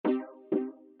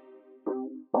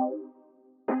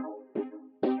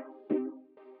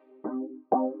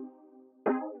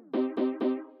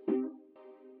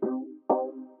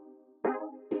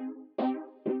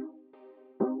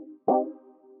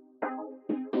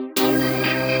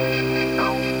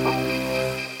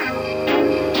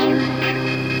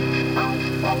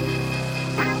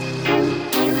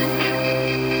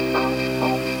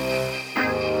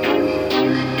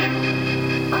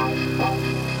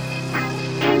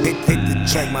Hit the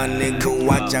track, my nigga,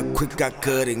 watch how quick I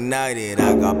could ignite it.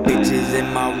 I got bitches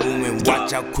in my room and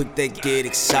watch how quick they get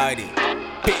excited.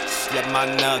 Bitch, let my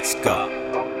nuts go.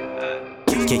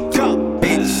 Kick up,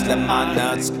 bitch, let my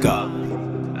nuts go.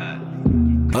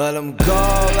 Let them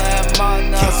go, let my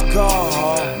nuts go.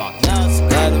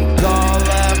 Let them go,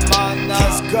 let my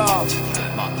nuts go.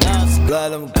 Let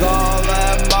them go,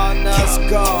 let my nuts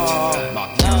go.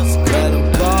 Let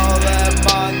them go, let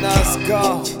my nuts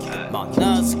go. My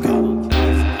nuts go.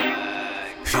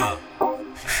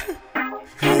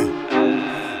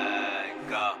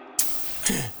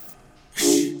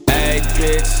 Hey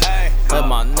bitch, let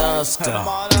my nuts go.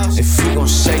 If you gon'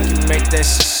 shake it, make that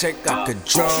shit shake like a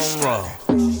drum roll.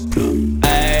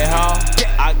 Hey ho,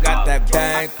 I got that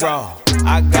bankroll.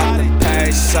 I got the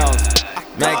pesos.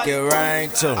 Make it rain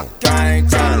too. Rain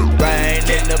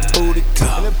in the booty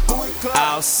club.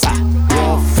 Outside,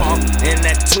 roll funk in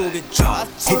that tootie drum.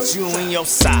 Hit you in your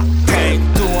sock. Came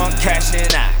through, I'm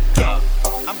cashing out.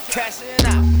 I'm cashing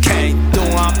out. Came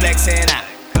through, I'm flexing out.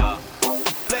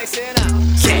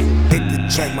 Yeah. Hit the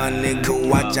track, my nigga,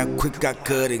 watch how quick I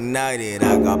could ignite it.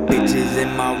 I got bitches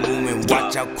in my room and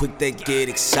watch how quick they get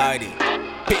excited.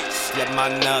 Bitch, let my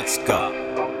nuts go.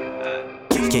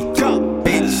 Kick up,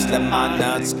 bitch, let my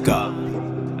nuts go.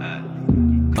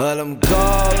 Let them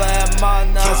go, let my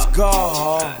nuts go.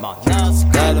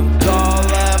 Let them go,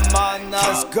 let my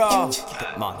nuts go.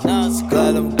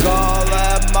 Let them go,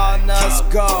 let my nuts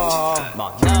go.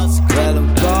 Let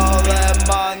them go, let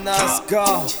my nuts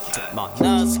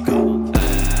go.